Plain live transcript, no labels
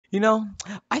You know,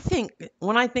 I think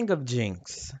when I think of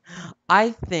Jinx, I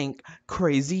think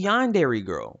crazy yandere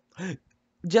girl.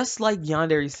 Just like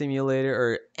Yandere Simulator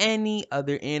or any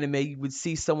other anime, you would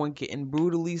see someone getting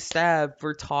brutally stabbed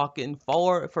for talking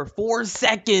for 4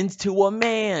 seconds to a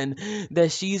man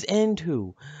that she's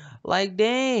into. Like,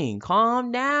 dang,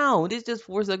 calm down. This just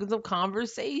 4 seconds of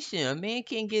conversation. A man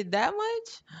can't get that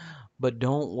much. But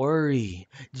don't worry,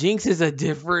 Jinx is a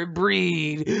different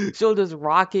breed. She'll just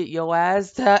rocket your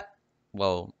ass to.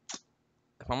 Well,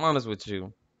 if I'm honest with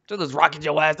you, she'll just rocket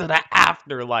your ass to the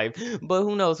afterlife. But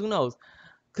who knows? Who knows?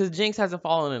 Because Jinx hasn't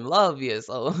fallen in love yet,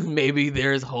 so maybe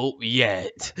there's hope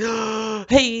yet.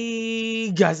 Hey,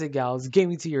 guys and gals,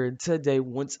 Gaming to here. Today,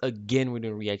 once again, we're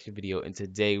doing a reaction video, and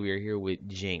today we are here with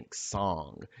Jinx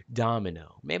song,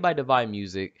 Domino, made by Divide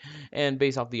Music, and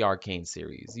based off the Arcane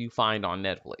series you find on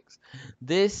Netflix.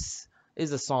 This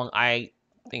is a song I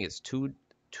think it's two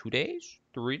days,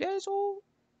 3 days old.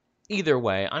 Either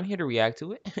way, I'm here to react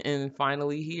to it and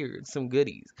finally hear some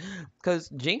goodies. Because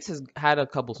Jinx has had a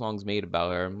couple songs made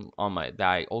about her on my that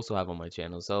I also have on my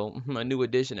channel, so a new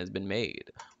edition has been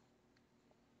made.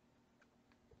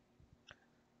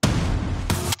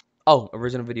 Oh,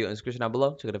 original video description down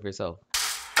below. Check it out for yourself.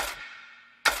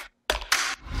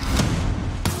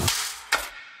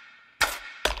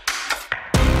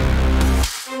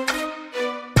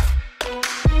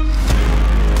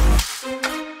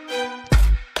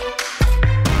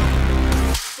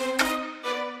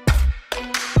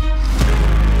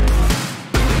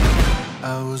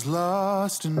 I was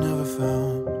lost and never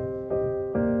found,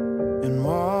 in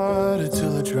water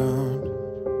till I drowned.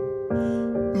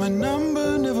 My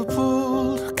number never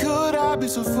pulled. Could I be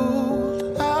so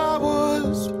fooled? I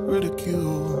was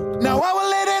ridiculed. Now I won't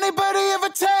let anybody ever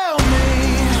tell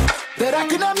me that I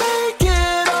could not make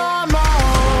it on my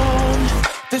own.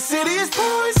 The city is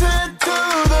poison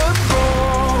to the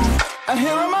bone. I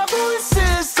hear all my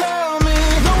voices tell me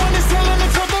no one is telling the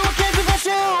truth. What can't if I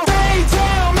show? They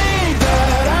tell me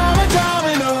that I'm a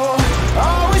domino,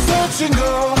 always touch and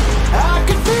go. I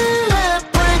can feel it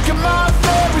breaking my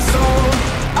very soul.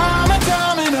 I'm a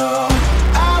domino,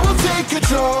 I will take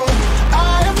control.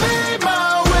 I have made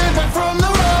my way back from the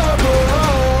rubble.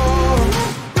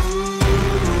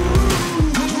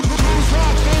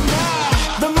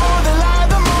 The more they lie,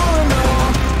 the more I know.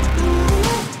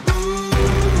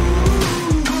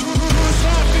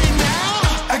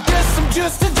 I guess I'm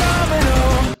just a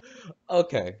domino.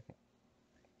 Okay.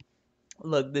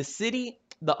 Look, the city,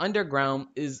 the underground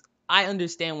is. I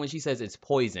understand when she says it's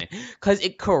poison, cause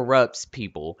it corrupts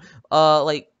people.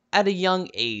 Like at a young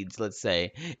age, let's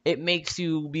say, it makes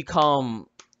you become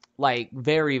like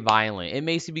very violent. It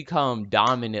makes you become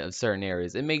dominant of certain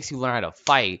areas. It makes you learn how to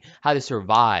fight, how to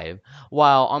survive.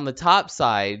 While on the top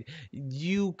side,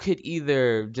 you could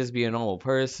either just be a normal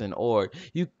person or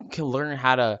you can learn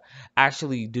how to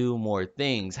actually do more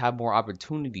things, have more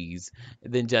opportunities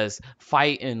than just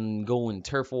fight and go in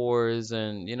turf wars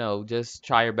and, just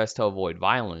try your best to avoid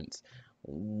violence.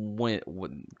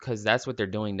 Because that's what they're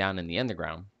doing down in the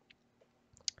underground.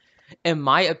 In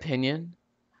my opinion,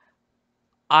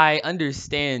 I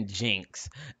understand Jinx.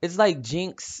 It's like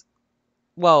Jinx.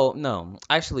 Well, no,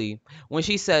 actually, when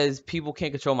she says people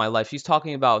can't control my life, she's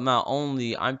talking about not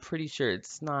only, I'm pretty sure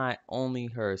it's not only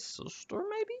her sister,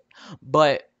 maybe,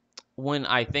 but when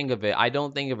I think of it, I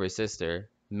don't think of her sister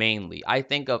mainly. I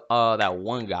think of that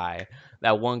one guy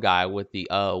with the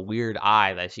weird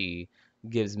eye that she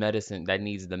gives medicine, that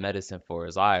needs the medicine for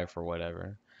his eye or for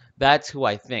whatever. That's who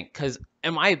I think. Because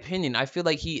in my opinion, I feel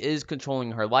like he is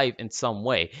controlling her life in some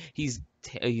way. He's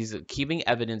keeping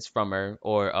evidence from her,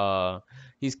 or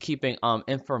he's keeping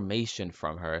information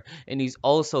from her, and he's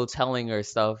also telling her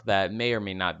stuff that may or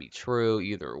may not be true.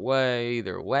 Either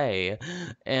way.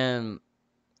 And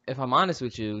if I'm honest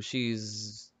with you,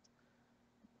 she's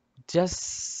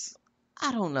just,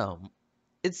 I don't know.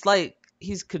 It's like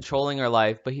he's controlling her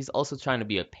life, but he's also trying to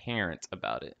be a parent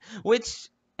about it, which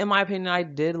in my opinion I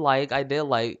did like,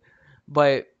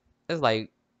 but it's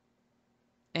like,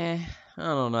 I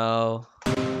don't know.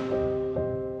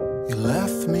 You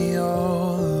left me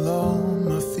all alone,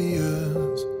 my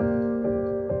fears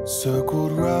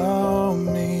circled round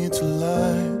me till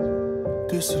I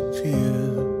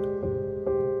disappeared.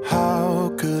 How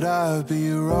could I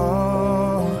be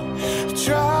wrong? I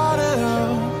try to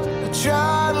help, I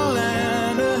try to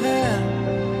lend a hand.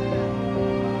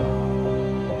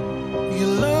 You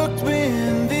looked me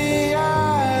in the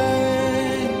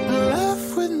eye,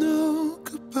 left with no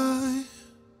goodbye.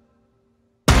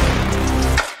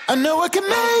 I know I can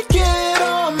make it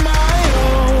on my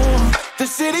own. The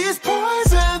city is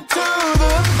poison to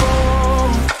the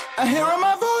bone. I hear all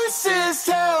my voices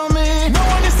tell me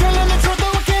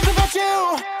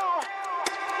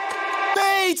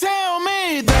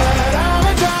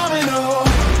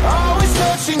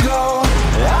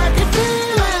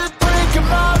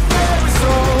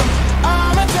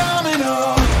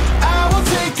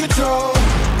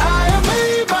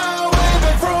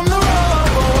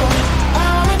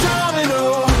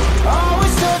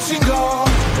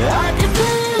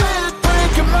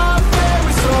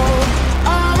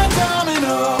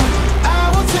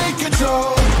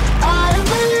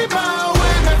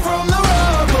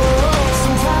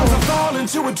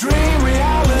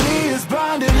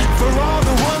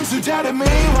mad at me?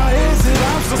 Why is it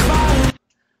I'm so fine?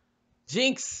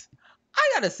 JINX.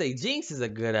 I gotta say, JINX is a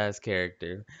good ass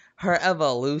character. Her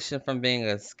evolution from being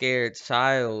a scared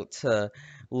child to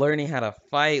learning how to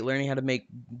fight, learning how to make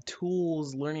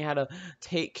tools, learning how to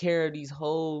take care of these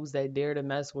hoes that dare to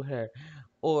mess with her.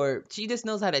 Or she just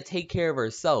knows how to take care of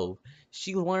herself.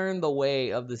 She learned the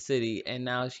way of the city and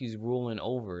now she's ruling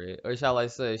over it. Or shall I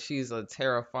say, she's a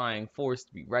terrifying force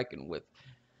to be reckoned with.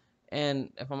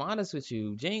 And if I'm honest with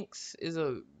you, JINX is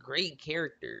a great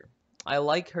character. I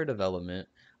like her development.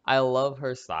 I love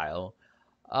her style.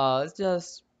 It's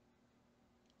just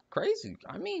crazy.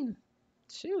 I mean,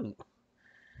 shoot.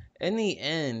 In the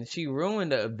end, she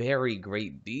ruined a very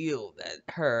great deal that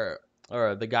her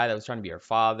or the guy that was trying to be her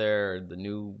father, or the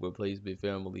new replacement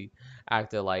family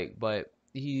acted like, but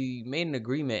he made an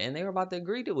agreement and they were about to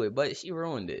agree to it, but she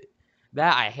ruined it.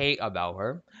 That I hate about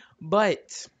her.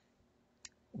 But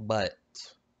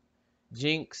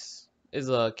JINX is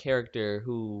a character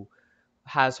who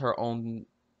has her own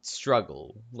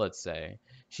struggle, let's say.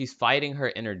 She's fighting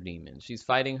her inner demon. She's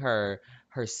fighting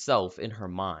herself in her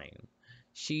mind.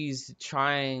 She's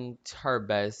trying her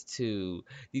best to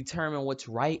determine what's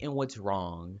right and what's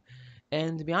wrong.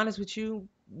 And to be honest with you,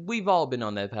 we've all been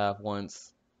on that path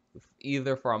once,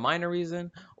 either for a minor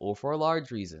reason or for a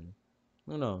large reason.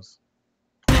 Who knows?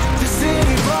 The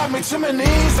city brought me to my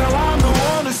knees. Now I'm the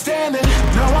one who's standing.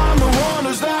 Now I'm the one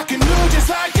who's knocking you just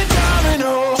like a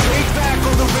domino. Take back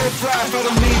all the riffraff. I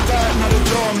don't need that, not a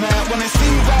doormat. When I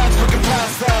see rats looking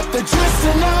past that, they're just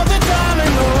another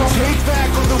domino. Take back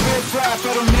all the riffraff.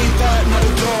 I don't need that, not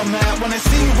a doormat. When I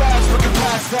see rats looking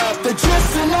past that, they're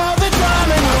just another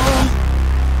domino.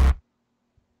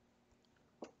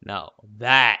 Now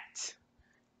that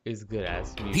is good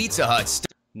ass music. Pizza Hut.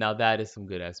 Now that is some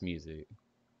good ass music.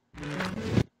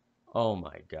 Oh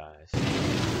my gosh.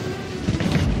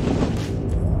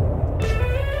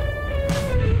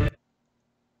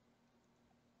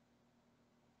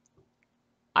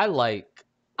 I like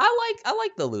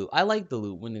the loot. I like the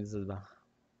loot when it's about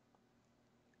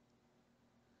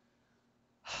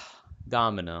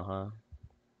Domino, huh?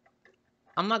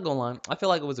 I'm not gonna lie. I feel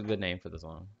like it was a good name for the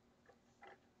song.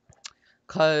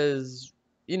 Cause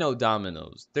you know,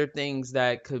 dominoes. They're things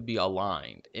that could be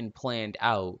aligned and planned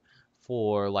out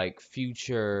for like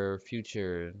future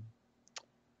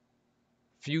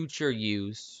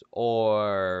use,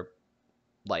 or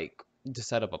like to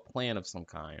set up a plan of some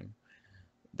kind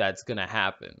that's gonna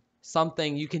happen.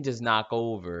 Something you can just knock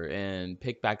over and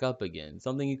pick back up again.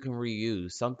 Something you can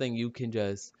reuse. Something you can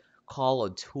just call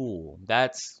a tool.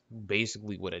 That's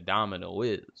basically what a domino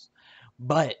is.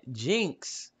 But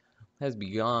JINX has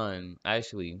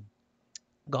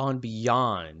gone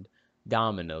beyond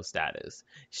domino status.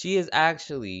 She is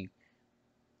actually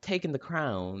taking the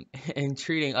crown and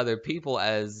treating other people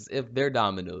as if they're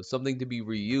dominoes, something to be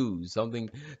reused, something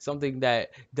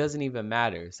that doesn't even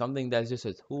matter, something that's just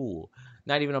a tool,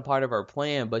 not even a part of her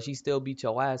plan, but she still beat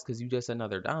your ass because you just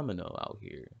another domino out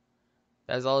here.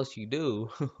 That's all she do.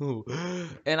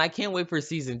 And I can't wait for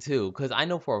season 2 because I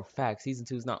know for a fact season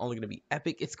 2 is not only going to be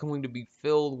epic, it's going to be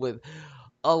filled with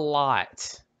a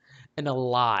lot a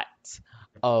lot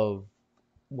of,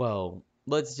 well,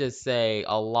 let's just say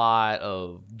a lot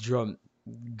of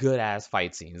good ass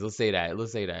fight scenes. Let's say that.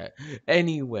 Let's say that.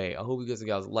 Anyway, I hope you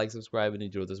guys like, subscribe, and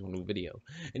enjoy this one new video.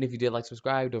 And if you did like,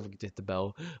 subscribe, don't forget to hit the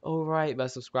bell. Alright,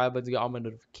 that subscribe button to get all my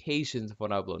notifications for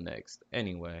when I upload next.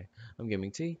 Anyway, I'm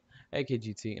Gaming T, aka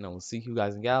GT, and I will see you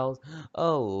guys and gals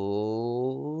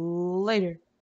later.